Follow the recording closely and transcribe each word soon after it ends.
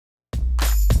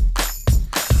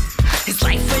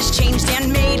was changed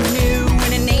and made new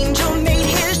when an angel made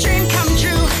his dream come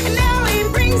true. And now he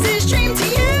brings his dream to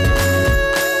you.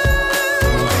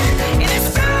 In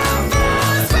a power.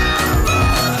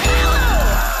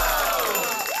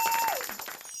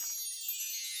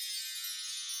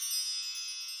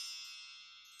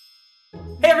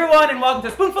 Hey everyone, and welcome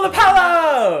to Spoonful of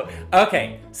Palo!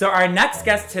 Okay, so our next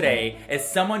guest today is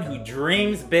someone who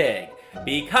dreams big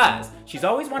because she's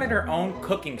always wanted her own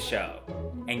cooking show.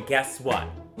 And guess what?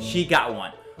 She got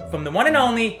one from the one and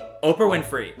only Oprah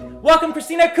Winfrey. Welcome,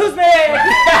 Kristina Kuzmic!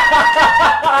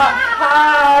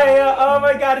 Hi! Oh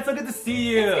my god, it's so good to see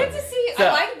you. It's good to see you. So,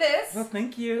 I like this. Well,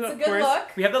 thank you. It's a good look.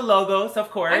 We have the logos,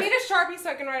 of course. I need a Sharpie so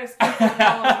I can write a spoonful of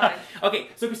all of mine. Okay,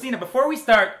 so Kristina, before we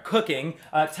start cooking,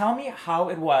 tell me how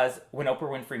it was when Oprah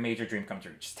Winfrey made your dream come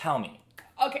true. Just tell me.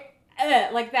 Okay,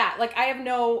 like that. Like, I have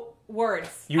no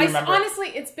words. You remember? Honestly,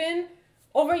 it's been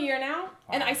over a year now,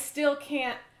 and I still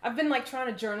can't. I've been like trying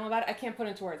to journal about it. I can't put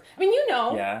it into words. I mean, you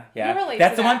know. Yeah. You relate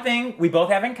That's to the that. one thing we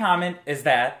both have in common is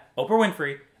that Oprah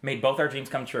Winfrey made both our dreams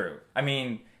come true. I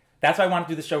mean, that's why I want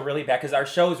to do the show really bad, because our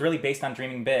show is really based on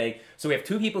dreaming big. So we have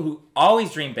two people who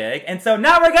always dream big, and so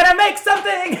now we're gonna make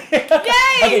something! Yay!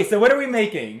 Okay, so what are we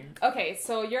making? Okay,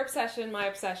 so your obsession, my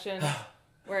obsession.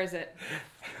 Where is it?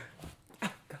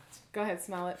 Go ahead,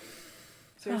 smell it.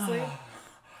 Seriously?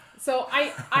 So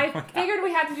I figured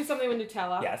we had to do something with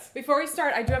Nutella. Yes. Before we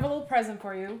start, I do have a little present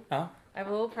for you. Oh? I have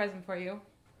a little present for you.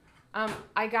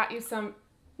 I got you some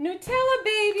Nutella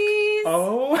babies.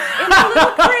 Oh. In a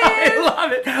little crib. I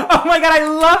love it. Oh my god, I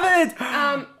love it.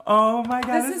 Oh my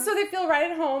god. This is so they feel right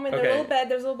at home in their little bed.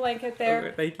 There's a little blanket there.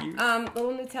 Okay, thank you.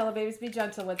 Little Nutella babies. Be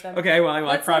gentle with them. Okay, well, I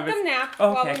Let's promise. let them nap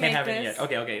Oh, while okay, we I can't make have this.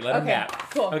 it yet. Okay, let them nap.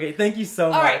 Cool. Okay, thank you so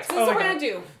much. All right, so this is what we're my gonna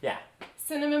do. Yeah.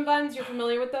 Cinnamon buns. You're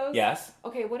familiar with those? Yes.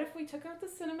 Okay, what if we took out the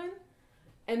cinnamon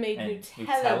and made And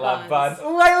Nutella buns?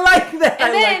 Oh, I like that. And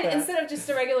I then like that. instead of just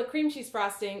a regular cream cheese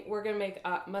frosting, we're gonna make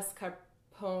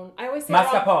mascarpone. I always say it wrong.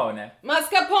 Mascarpone.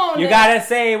 Mascarpone. You gotta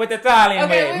say it with the Italian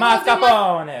Okay, way. we will do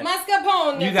Mascarpone.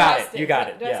 Mascarpone. You got it. frosting. You got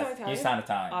it. Do I sound Yes. Italian? You sound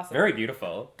Italian. Awesome. Very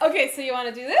beautiful. Okay, so you want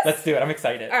to do this? Let's do it. I'm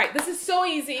excited. All right, this is so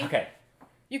easy. Okay.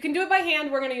 You can do it by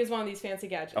hand. We're going to use one of these fancy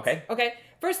gadgets. Okay. Okay.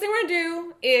 First thing we're going to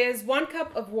do is 1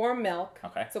 cup of warm milk.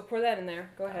 Okay. So pour that in there.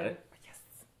 Go ahead. Yes.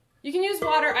 You can use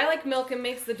water. I like milk. It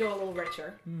makes the dough a little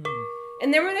richer.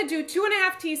 And then we're going to do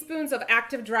 2.5 teaspoons of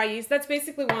active dry yeast. That's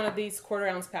basically one of these 1/4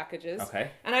 ounce packages.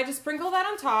 Okay. And I just sprinkle that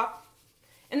on top.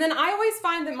 And then I always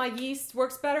find that my yeast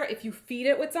works better if you feed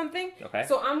it with something. Okay.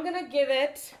 So I'm going to give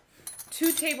it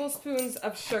 2 tablespoons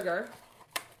of sugar.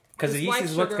 Because the Just yeast white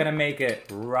is what's sugar. gonna make it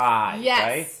right. Yes.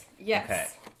 Right? Yes. Okay.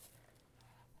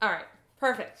 All right.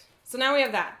 Perfect. So now we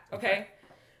have that. Okay.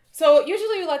 So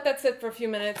usually you let that sit for a few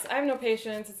minutes. I have no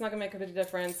patience. It's not gonna make a big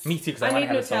difference. Me too, because I I want need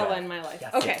to have it so Nutella bad. in my life.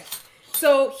 Yes, Okay. yes.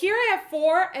 So here I have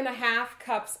 4.5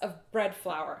 cups of bread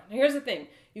flour. Now here's the thing.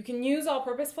 You can use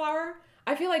all-purpose flour.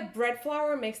 I feel like bread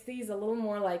flour makes these a little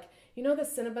more like, you know the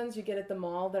Cinnabons you get at the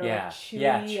mall that are like chewy?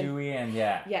 Yeah, chewy and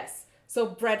yeah. Yes. So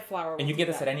bread flour. And you will get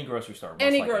do this that. at any grocery store. most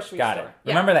Any likely. grocery Got store. it.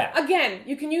 Yeah. Remember that. Again,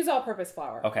 you can use all-purpose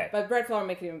flour. Okay. But bread flour will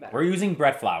make it even better. We're using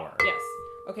bread flour. Yes.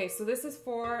 Okay, so this is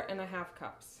 4.5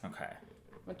 cups. Okay.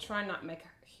 I'm trying not to make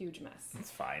a huge mess.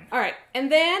 It's fine. All right, and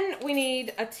then we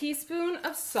need a teaspoon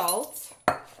of salt.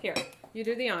 Here, you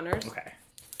do the honors. Okay.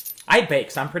 I bake,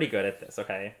 so I'm pretty good at this,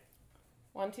 okay?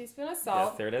 1 teaspoon of Yes,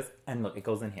 salt. there it is. And look, it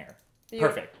goes in here.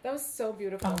 Beautiful. Perfect. That was so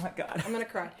beautiful. Oh my god. I'm gonna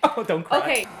cry. Oh, don't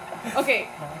cry. Okay,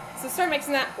 so start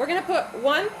mixing that. We're gonna put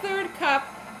 1/3 cup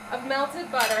of melted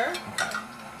butter.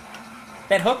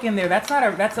 That hook in there, that's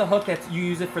a hook that you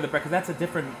use it for the bread, because that's a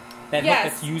different, hook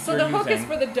that's used so you're the hook is using.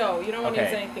 for the dough. You don't want to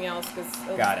Okay. use anything else because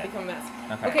it'll Got just it. become a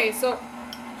mess. Okay. So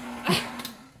I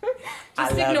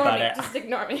just love ignore me. butter. Just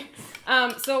ignore me.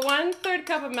 So 1/3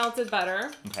 cup of melted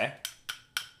butter. Okay.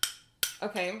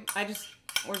 Okay,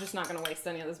 we're just not gonna waste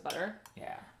any of this butter.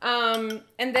 Yeah.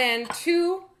 And then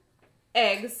 2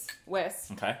 eggs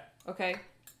whisked. Okay. Okay.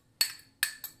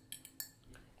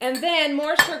 And then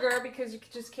more sugar because you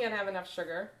just can't have enough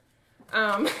sugar.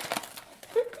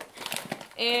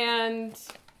 And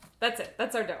that's it.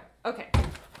 That's our dough. Okay.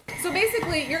 So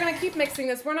basically, you're gonna keep mixing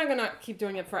this. We're not gonna keep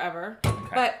doing it forever.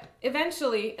 Okay. But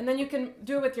eventually, and then you can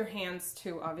do it with your hands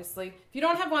too, obviously. If you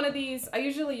don't have one of these, I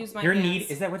usually use my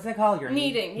hands. What's that called? You're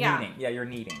Kneading, yeah. Kneading. Yeah, you're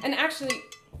kneading. And actually,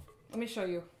 let me show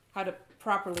you how to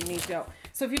properly knead dough.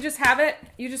 So if you just have it,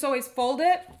 you just always fold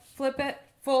it, flip it,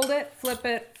 fold it, flip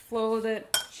it, fold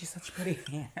it. She's such pretty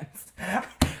hands.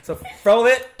 So fold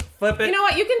it, flip it. You know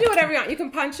what? You can do whatever you want. You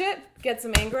can punch it, get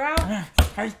some anger out.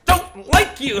 I don't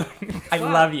like you. I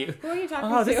love you. Who are you talking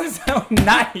to? Oh, this is so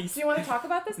nice. Do you want to talk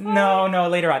about this? No,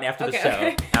 later on, after the show.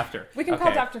 Okay. After. We can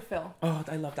call Dr. Phil. Oh,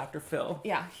 I love Dr. Phil.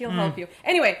 Yeah, he'll help you.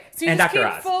 Anyway, so you And just Dr.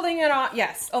 keep Oz. folding it on.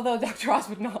 Yes, although Dr. Oz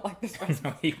would not like this recipe.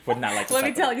 No, he would not like this. Let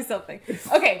me tell you something.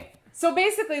 Okay, so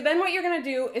basically, then what you're gonna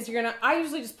do is I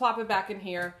usually just plop it back in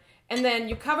here, and then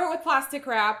you cover it with plastic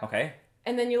wrap. Okay.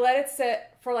 And then you let it sit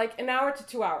for like an hour to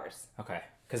 2 hours. Okay,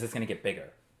 because it's gonna get bigger.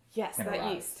 Yes, Gonna that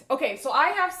rise. yeast. Okay, so I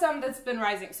have some that's been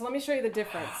rising. So let me show you the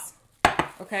difference.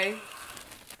 Okay?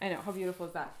 I know, how beautiful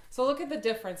is that? So look at the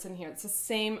difference in here. It's the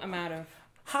same amount of...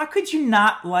 How could you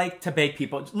not like to bake,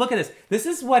 people? Look at this. This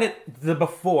is what the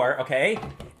before, okay?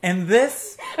 And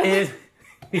this is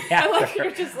the after. I like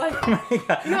you're just like... Oh my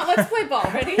God. No, let's play ball.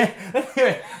 Ready? Let's do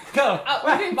it. Go. Oh,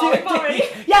 we're doing volleyball already?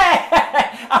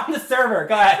 Yeah! I'm the server.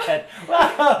 Go ahead.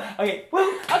 Whoa. Okay.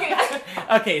 Woo. Okay.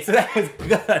 Okay, so that was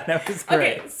good. That was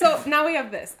great. Okay, so now we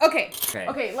have this. Okay. Okay.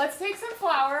 Okay, let's take some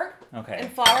flour. Okay.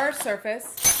 And flour our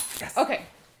surface. Yes. Okay.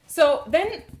 So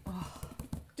then...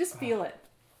 just feel it.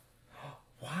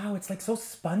 Wow, it's like so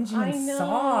spongy I and know.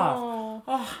 soft.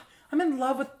 Oh, I'm in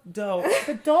love with dough.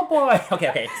 The dough boy.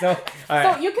 Okay. So, all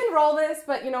right. So you can roll this,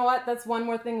 but you know what? That's one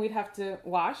more thing we'd have to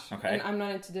wash. Okay. And I'm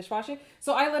not into dishwashing.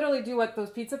 So I literally do what those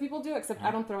pizza people do, except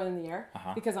I don't throw it in the air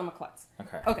because I'm a klutz.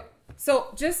 Okay. Okay. So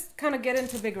just kind of get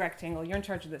into big rectangle. You're in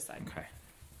charge of this side. Okay.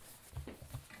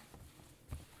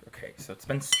 Okay, so it's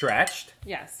been stretched.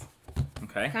 Yes.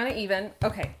 Okay. Kind of even.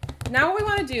 Okay. Now what we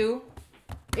want to do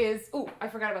is... Ooh, I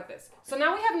forgot about this. So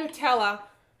now we have Nutella.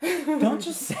 Don't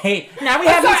just say. Now we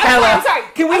have sorry, Nutella. I'm sorry.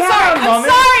 Can we I'm have sorry, a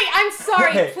moment? I'm sorry.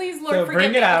 Okay, Please, Lord, so forgive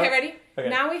bring me. it out. Okay, ready? Okay.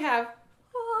 Now we have...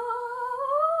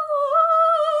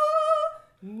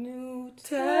 Nutella.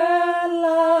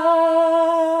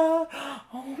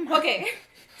 Oh my. Okay.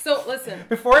 So listen.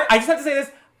 Before, I just have to say this.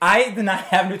 I did not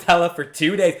have Nutella for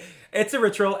 2 days. It's a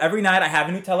ritual. Every night I have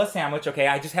a Nutella sandwich, okay?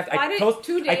 I just have to... Why did 2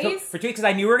 days? For 2 days, because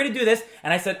I knew we were going to do this.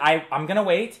 And I said, I'm going to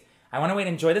wait. I want to wait,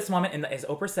 enjoy this moment. And as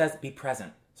Oprah says, be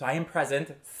present. So I am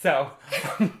present. So...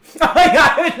 oh my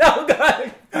God, no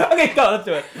good. Okay, go, let's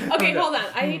do it. Okay, hold on.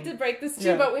 I need to break this too,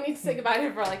 Yeah. but we need to say goodbye to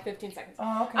it for like 15 seconds.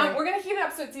 Oh, okay. We're going to heat it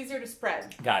up so it's easier to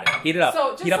spread. Got it. Heat it up.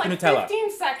 So just Heat up like the Nutella.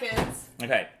 15 seconds.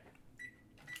 Okay.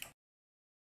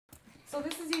 So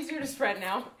this is easier to spread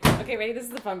now. Okay, ready? This is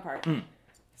the fun part.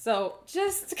 So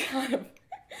just kind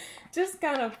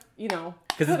of, you know.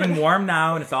 Because it's been warm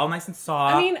now and it's all nice and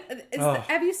soft. I mean, Oh.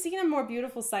 have you seen a more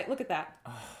beautiful sight? Look at that.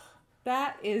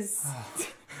 That is...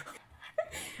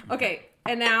 Okay,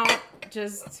 and now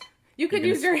just... You could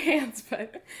use your hands,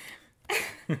 but...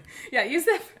 yeah, use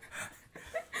them.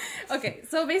 Okay,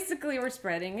 so basically we're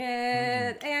spreading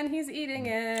it, and he's eating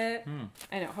it.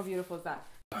 I know, how beautiful is that?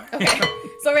 Okay,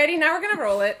 so ready? Now we're going to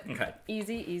roll it. Okay.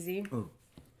 Easy, easy. Ooh.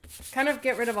 Kind of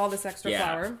get rid of all this extra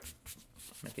flour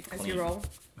Make it as clean. you roll.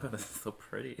 Oh, this is so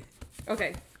pretty.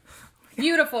 Okay.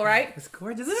 Beautiful, right? It's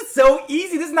gorgeous. This is so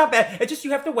easy. This is not bad. It's just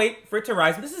you have to wait for it to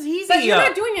rise. But this is easy. But you're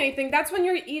not doing anything. That's when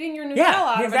you're eating your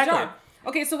Nutella out exactly. of a jar.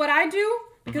 Okay, so what I do,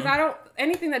 because I don't...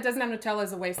 Anything that doesn't have Nutella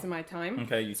is a waste of my time.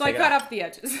 Okay, you So I take it cut out. off the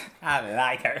edges. I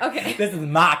like her. Okay. This is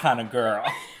my kind of girl.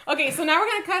 Okay, so now we're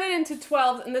going to cut it into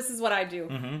 12s, and this is what I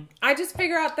do. I just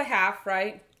figure out the half,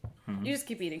 right? You just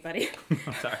keep eating, buddy.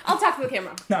 I'm sorry. I'll talk to the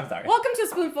camera. No, I'm sorry. Welcome to a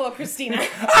Spoonful of Kristina.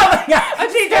 Oh my God!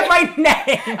 She did my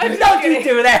name. Don't you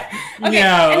do that? Okay,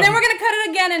 No. and then we're going to cut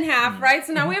it again in half, right?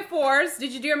 So now we have 4s.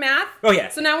 Did you do your math? Oh yeah.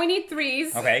 So now we need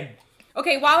 3s. Okay.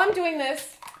 Okay, while I'm doing this,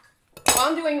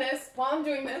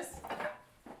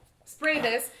 spray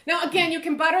this. Now again, you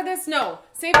can butter this. No,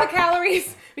 save the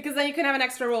calories because then you can have an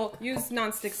extra roll. Use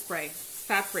nonstick spray,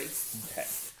 fat free. Okay.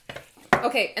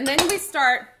 Okay, and then we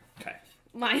start Okay.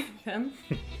 lining them.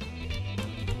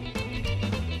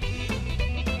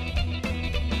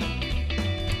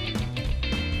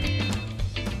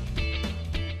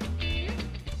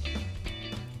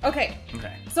 Okay.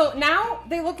 Okay. So now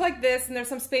they look like this, and there's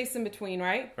some space in between,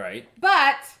 right? Right.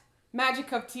 But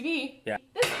magic of TV, Yeah.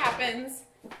 this happens,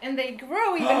 and they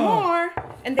grow even more,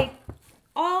 and they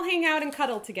all hang out and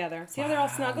cuddle together. See how they're all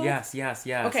snuggled? Yes.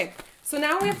 Okay, so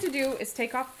now what we have to do is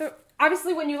take off the...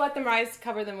 Obviously, when you let them rise,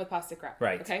 cover them with plastic wrap.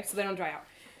 Right. Okay, so they don't dry out.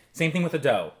 Same thing with the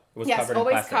dough. It was Yes, covered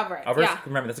always in plastic. cover it, Always, yeah.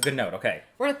 Remember, that's a good note. Okay.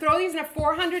 We're going to throw these in a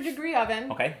 400-degree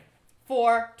oven Okay.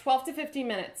 for 12 to 15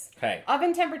 minutes. Okay.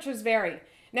 Oven temperatures vary.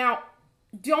 Now,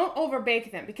 don't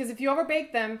overbake them, because if you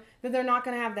overbake them, then they're not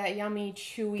going to have that yummy,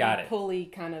 chewy, Got it. pulley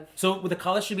kind of... So the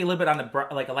color should be a little bit on the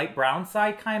like a light brown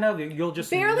side, kind of. You'll just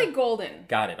Barely golden.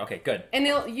 Got it. Okay. Good. And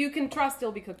you can trust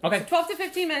they'll be cooked. Okay. So 12 to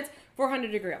 15 minutes,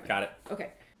 400-degree oven. Got it. Okay.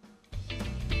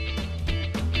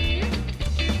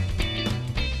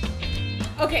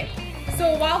 Okay.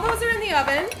 So while those are in the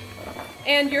oven,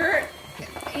 and you're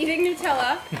eating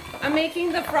Nutella, I'm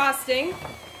making the frosting,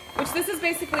 which this is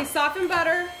basically softened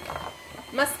butter,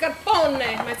 mascarpone.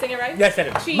 Am I saying it right? Yes, it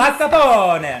is. Cheese.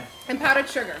 Mascarpone. And powdered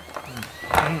sugar.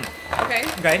 Okay?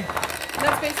 Okay. And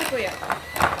that's basically it.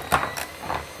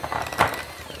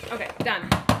 Okay, done.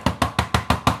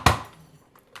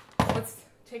 Let's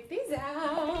take these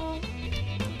out.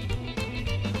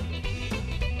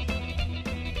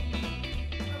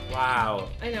 Wow.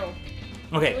 I know.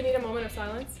 Okay. Do we need a moment of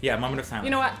silence? Yeah, moment of silence.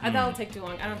 You know what? That'll take too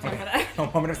long. I don't have time for that.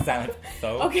 A moment of silence.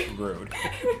 So Okay. rude.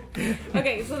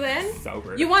 Okay, so then So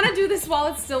rude. you want to do this while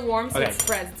it's still warm so Okay. it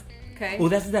spreads. Okay? Oh,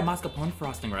 this is that mascarpone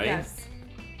frosting, right? Yes.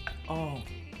 Oh.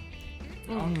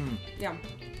 Yeah.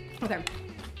 Okay.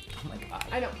 Oh my god.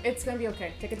 I know. It's going to be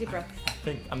okay. Take a deep breath. I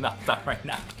think I'm not done right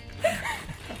now.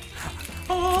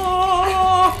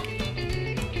 Oh.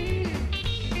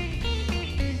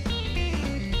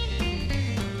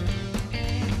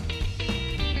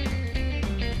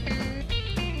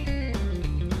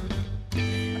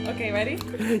 Okay, ready?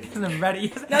 Yes, I'm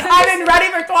ready. Now I've been ready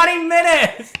for 20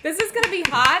 minutes. This is going to be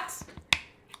hot,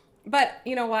 but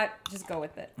you know what? Just go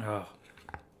with it. Oh.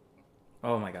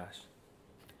 Oh my gosh.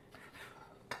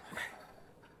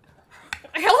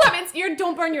 Hold up,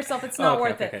 don't burn yourself. It's not Okay,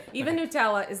 worth okay, it. okay, Even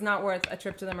Nutella is not worth a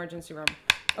trip to the emergency room.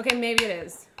 Okay, maybe it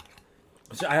is.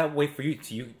 So I'll wait for you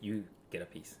till you get a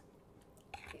piece.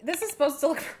 This is supposed to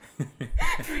look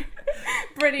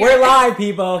pretty. We're live,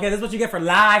 people. Okay, this is what you get for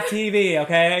live TV.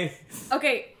 Okay.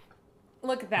 Okay,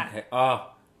 look at that. Okay.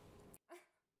 Oh.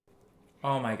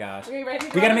 Oh my gosh. Are you ready to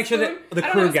We grab gotta a make sure spoon? that the I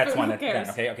don't crew have a gets spoon, one. who cares?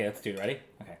 Okay, okay, let's do it. Ready?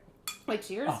 Okay. Wait,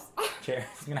 cheers. Oh, cheers.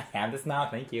 I'm gonna have this now.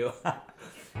 Thank you.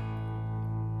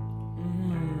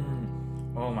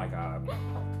 Oh my god.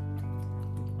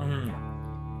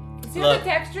 See how the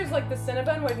texture is like the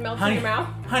Cinnabon where it melts in your mouth?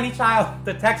 Honey child,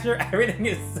 the texture, everything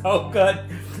is so good.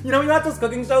 You know, you watch those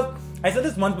cooking shows? I said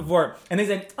this once before, and they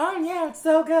said, oh yeah, it's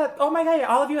so good. Oh my god,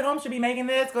 all of you at home should be making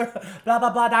this. Go to blah blah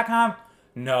blah.com.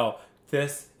 No,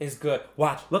 this is good.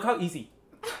 Watch, look how easy.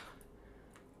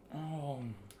 Oh.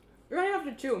 You're gonna have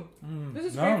to chew. This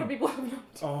is no. great for people who have no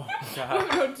teeth. Oh my Who god.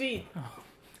 have no teeth.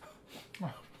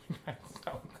 It's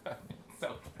so good. It's so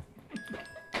good.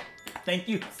 Thank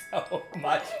you so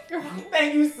much.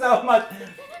 Thank you so much.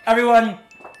 Everyone,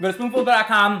 go to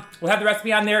spoonful.com. We'll have the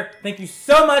recipe on there. Thank you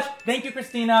so much. Thank you,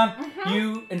 Kristina.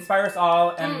 You inspire us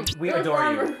all, and we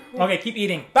adore you. Okay, keep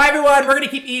eating. Bye, everyone. We're going to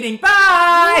keep eating.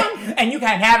 Bye. And you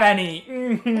can't have any.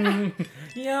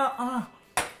 Yeah.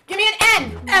 Give me an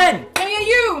N. N. Give me a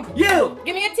U. U.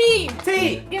 Give me a T.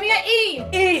 T. Give me a E.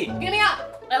 E. Give me a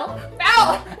L.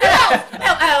 L. L.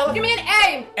 L. L. Give me an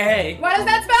A. A. What does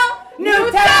that spell?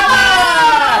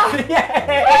 Nutella!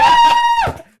 Yay!